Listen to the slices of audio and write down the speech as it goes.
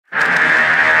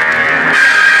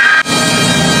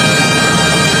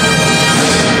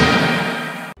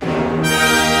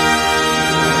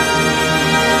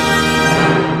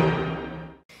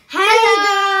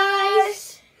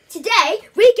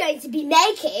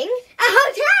playing a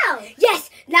hotel. Yes,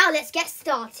 now let's get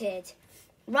started.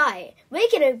 Right, we're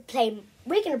gonna play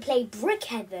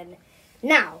Brookhaven.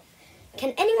 Now,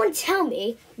 can anyone tell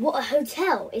me what a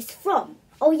hotel is from?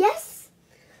 Oh yes?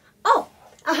 Oh,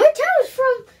 a hotel is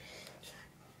from.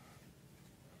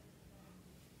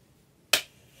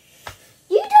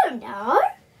 You don't know?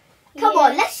 Come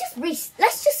on, let's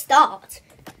just start.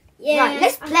 Yeah. Right,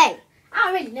 let's play. I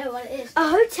don't really know what it is. A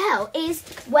hotel is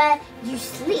where you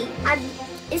sleep, and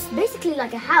it's basically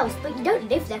like a house, but you don't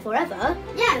live there forever.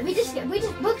 Yeah, we just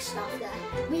book stuff there.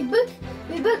 We book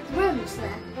rooms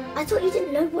there. I thought you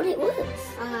didn't know what it was.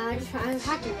 I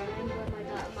had to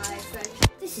remember my friend.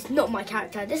 This is not my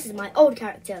character. This is my old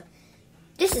character.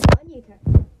 This is my new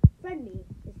character. Friendly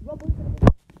is Robin.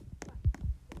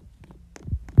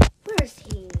 Where is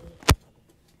he?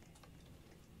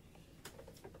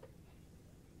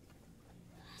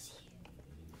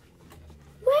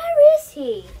 Where is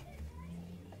he?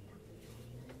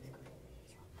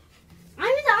 I'm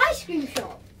in the ice cream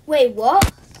shop. Wait,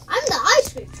 what? I'm in the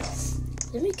ice cream shop.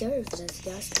 Let me go over there to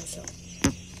the ice cream shop.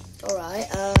 Alright,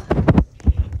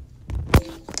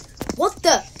 What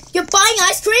the? You're buying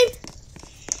ice cream?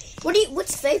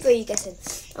 Which flavour are you getting?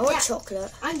 I want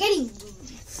chocolate. I'm going to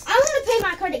pay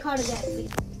my credit card again,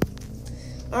 please.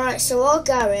 Alright, so our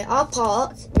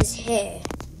part is here.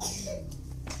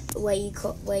 Where you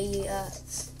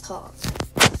park.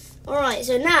 Alright,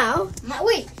 so now...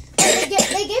 Wait,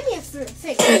 they gave me a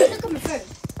thing. Look at my phone.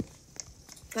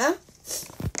 Huh?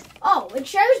 Oh, it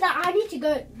shows that I need to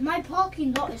go... My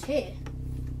parking lot is here.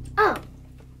 Oh.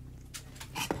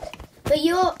 But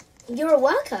you're a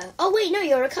worker. Oh wait, no,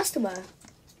 you're a customer.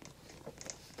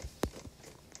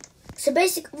 So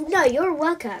basically, no, you're a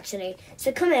worker actually.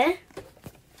 So come here.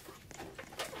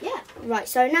 Yeah. Right,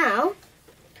 so now...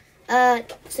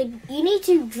 so you need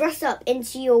to dress up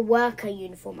into your worker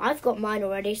uniform. I've got mine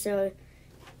already, so.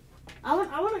 I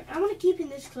want to keep in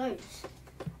this clothes.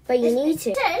 But you need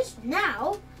to. It says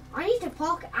now I need to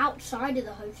park outside of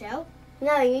the hotel.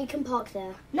 No, you can park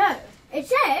there. No, it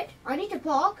said I need to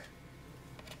park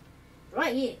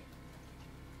right here.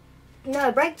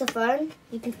 No, break the phone.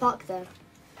 You can park there.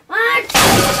 What?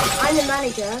 I'm the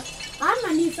manager. I have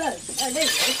my new phone. Oh, there you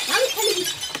go. I'm telling you.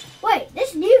 Wait,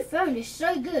 this new phone is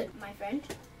so good, my friend.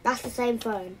 That's the same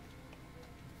phone.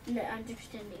 No, I'm just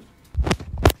pretending.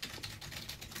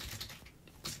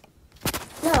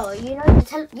 No, you know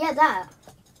yeah, that.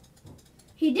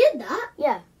 He did that?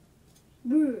 Yeah.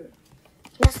 Brr.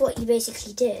 That's what you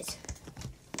basically did.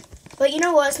 But you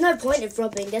know what? It's no point of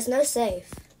robbing. There's no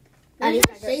safe. At least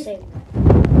I don't think.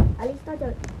 At least I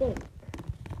don't think.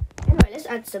 Anyway, let's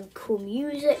add some cool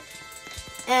music.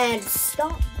 And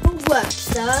start the work,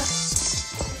 sir.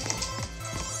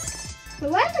 So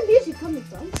where's the music coming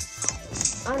from?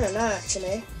 I don't know,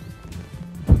 actually.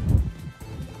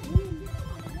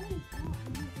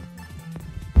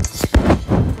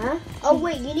 Huh? Oh,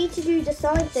 wait, you need to do the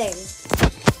sign thing.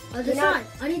 Oh, the sign.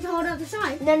 I need to hold up the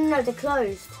sign. No, they're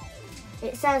closed.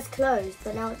 It says closed,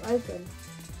 but now it's open.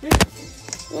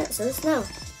 Yeah, so it's now.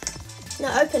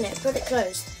 No, open it. Put it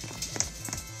closed.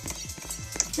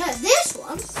 No, this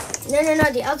one.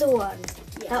 No, the other one.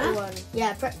 Yeah. That one.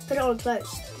 Yeah, put it on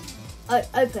closed. Oh,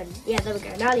 open. Yeah, there we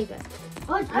go. Now leave it.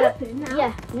 Oh, it's open now?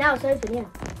 Yeah, now it's open, yeah.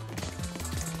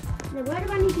 Now, where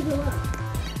do I need to go up?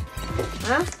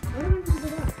 Huh? Where do I need to go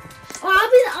up? Oh,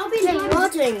 I'll be in No, charge. you're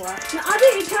doing work. No, I'll be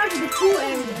in charge of the pool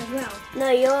area as well. No,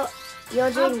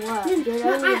 you're doing work.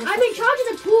 I'm in charge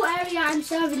of the pool area and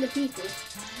serving the people.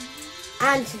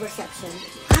 And reception.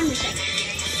 And reception.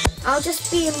 I'll just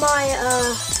be in my,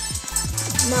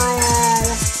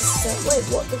 let's just wait,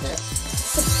 what did it?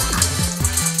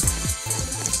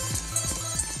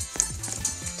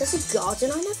 There's a garden,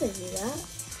 I never knew that.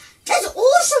 There's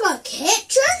also a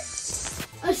kitchen?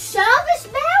 A service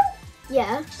bell?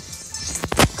 Yeah.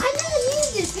 I never knew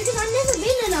this because I've never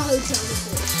been in a hotel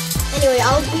before. Anyway,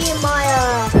 I'll be in my,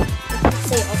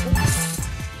 say office.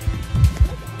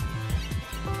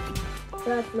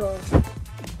 Third floor.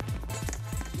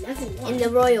 Level 1. In the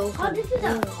royal. Oh, this is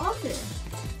an office.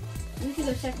 I need to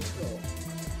go second floor.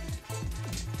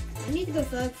 I need to go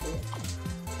third floor.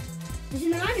 This is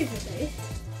the manager's place.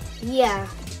 Yeah.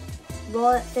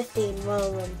 Royal 15,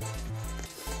 royal room.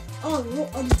 Oh,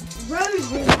 rose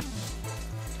room.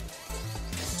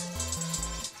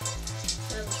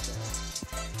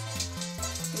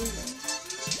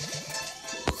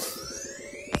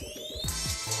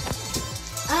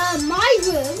 My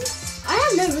room. I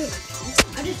have no room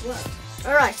actually. I just work.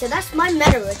 Alright, so that's my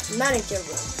manager room.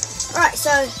 Alright,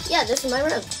 so yeah, this is my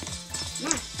room.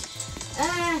 Nice.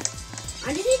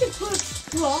 I just need to put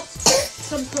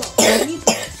some props. New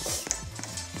props.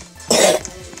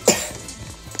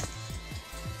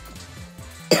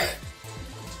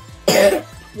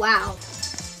 Wow.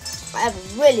 I have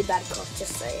a really bad cough,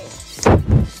 just saying.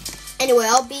 Anyway,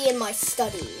 I'll be in my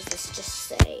studies. Let's just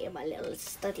say in my little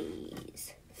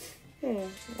studies. I'm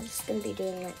just going to be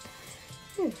doing like...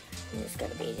 I'm just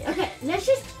going to be... Okay, let's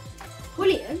just...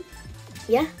 William?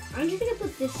 Yeah? I'm just going to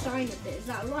put this sign up there. Is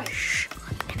that right? Shh,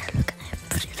 I'm going to look at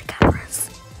them through the cameras.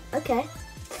 Okay.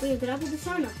 William, could I put the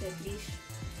sign up there, please?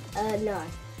 No.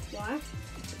 Why?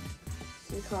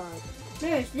 You can't. No,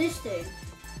 it's this thing.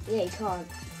 Yeah, you can't.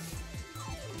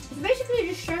 It's basically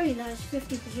just showing that it's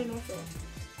 50% off.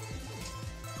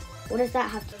 What does that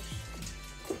have to...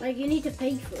 Like, you need to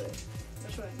pay for it.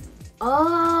 That's right.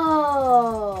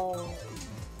 Oh.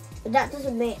 But that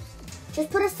doesn't mean... Just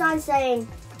put a sign saying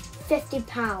 £50.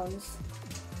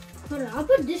 Hold on, I'll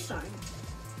put this sign.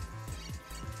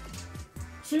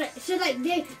 So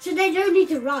they don't need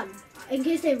to run. In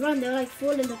case they run, they'll like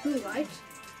fall in the pool, right?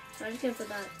 So I'm just gonna put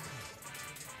that.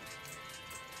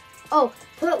 Oh,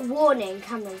 put warning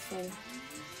cameras thing.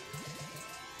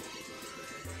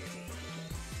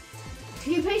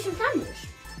 Can you place some cameras?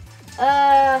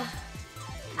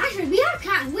 Actually, we have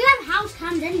house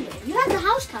cams anyway. You have the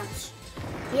house cams.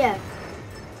 Yeah.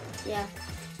 Yeah.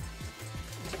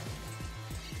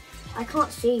 I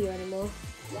can't see you anymore.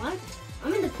 What?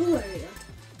 I'm in the pool area.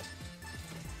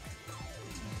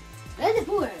 I'm in the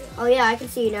pool area. Oh yeah, I can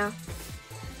see you now.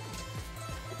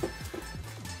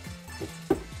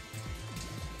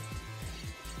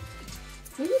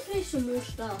 Let me place some more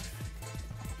stuff.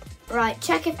 Right,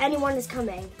 check if anyone is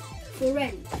coming. For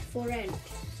rent. For rent.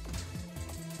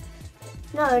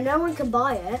 No, no one can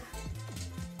buy it.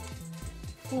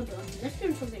 Hold on, let's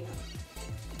do something else.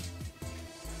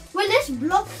 Well, let's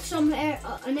block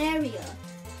an area.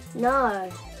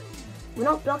 No, we're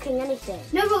not blocking anything.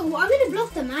 No, but I'm gonna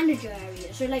block the manager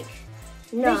area. So like,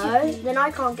 no, basically- then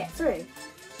I can't get through.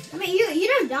 I mean, you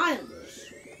don't die on this.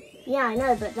 Yeah, I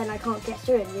know, but then I can't get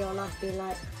through in real life. Being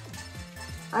like,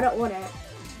 I don't want it.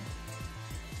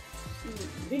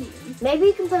 Really? Maybe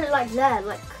you can put it like there,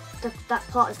 like that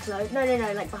part is closed. No,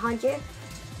 like behind you.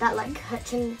 That like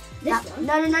hutching. This that, one?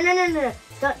 No.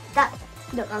 That.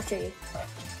 Look, I'll show you.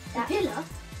 The pillar?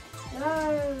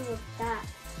 No,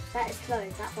 that is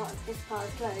closed. This part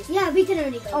is closed. Yeah, we can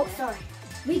only go Oh, there. sorry.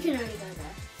 We can only go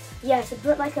there. Yeah, so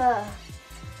put like a.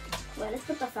 Wait, let's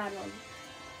put the fan on.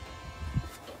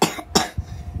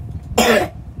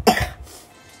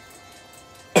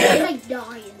 You like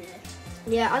die in there.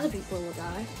 Yeah, other people will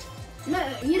die. No,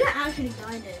 you don't actually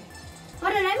die there.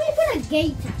 Hold on, let me put a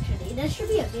gate actually. There should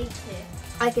be a gate here.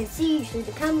 I can see you through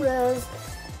the cameras.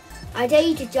 I dare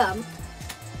you to jump.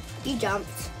 You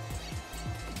jumped.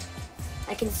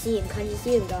 I can see him. Can you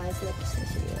see him, guys? Look, I can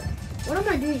see you. What am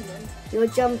I doing then? You're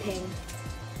jumping.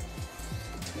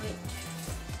 Wait.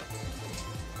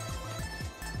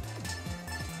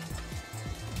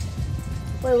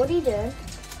 Wait, what are you doing?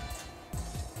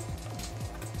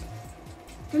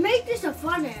 To make this a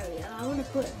fun area, I want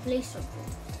to place something.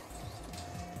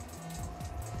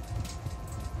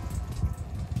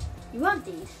 You want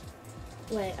these?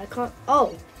 Wait, I can't.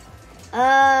 Oh.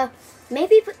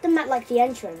 Maybe put them at like the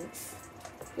entrance.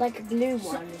 Like blue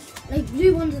ones. Like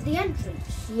blue ones at the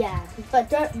entrance? Yeah, but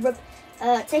don't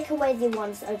take away the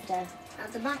ones over there.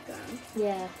 At the background?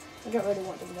 Yeah, I don't really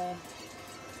want them there.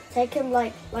 Take them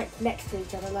like next to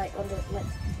each other, like on the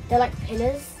they're like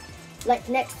pillars, like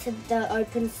next to the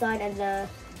open side and the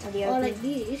open. Oh, like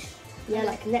these? Yeah,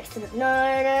 like next to the no.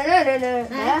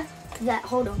 There. That.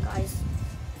 Hold on, guys.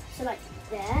 So like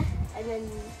there and then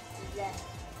there.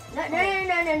 No.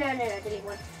 Delete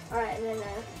one. All right, and then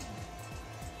there.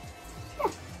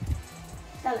 Yeah,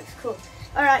 that looks cool.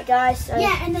 All right, guys. So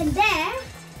yeah, and then there,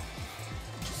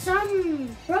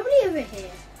 some probably over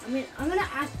here. I mean, I'm gonna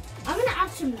add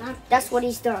some lamps. that's what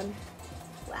he's done.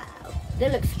 Wow,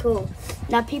 that looks cool.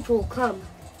 Now people will come.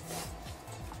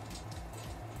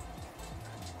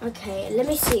 Okay, let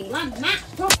me see. My map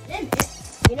popped in it.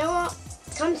 You know what?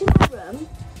 Come to my room.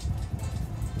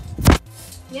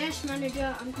 Yes,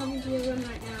 manager, I'm coming to your room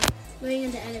right now. Going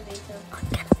in the elevator. I'm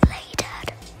gonna play,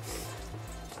 Dad.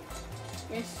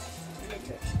 Yes,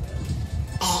 manager.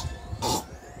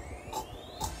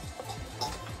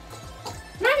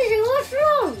 Manager, what's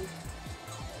wrong?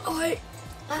 I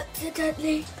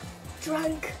accidentally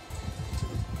drank.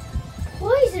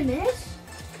 Poisonous?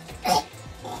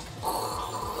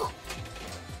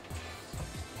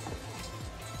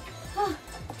 Oh,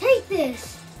 take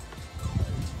this.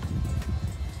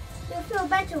 You'll feel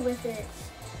better with it.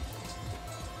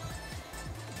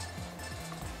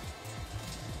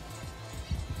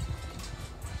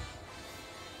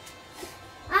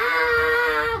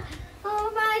 Ah!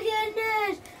 Oh my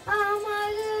goodness! Oh my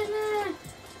goodness!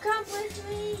 Come with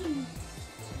me!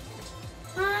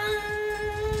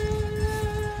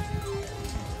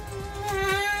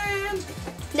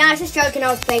 I was just joking.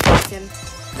 I was playing with him.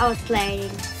 I was playing.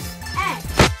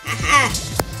 Hey.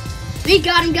 We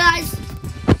got him, guys.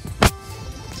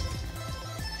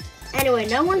 Anyway,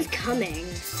 no one's coming,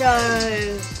 so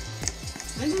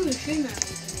I'm going to stream that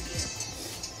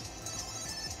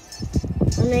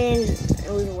I mean,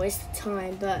 it was a waste of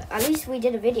time, but at least we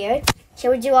did a video.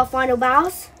 Shall we do our final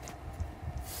bows?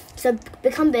 So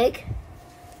become big.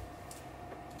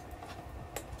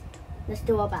 Let's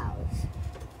do our bows.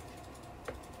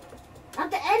 At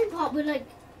the end part, we're like,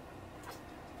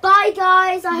 bye,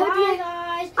 guys. I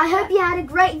guys. hope you had a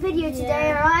great video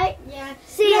today. All right. Yeah.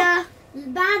 See ya.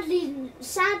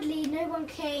 Sadly, no one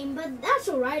came, but that's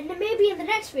all right. Maybe in the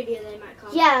next video they might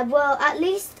come. Yeah. Well, at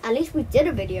least we did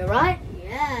a video, right?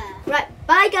 Yeah. Right.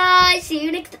 Bye, guys. See you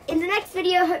in the next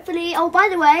video. Hopefully. Oh, by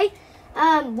the way,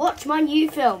 watch my new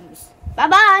films.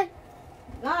 Bye-bye.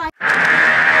 Bye.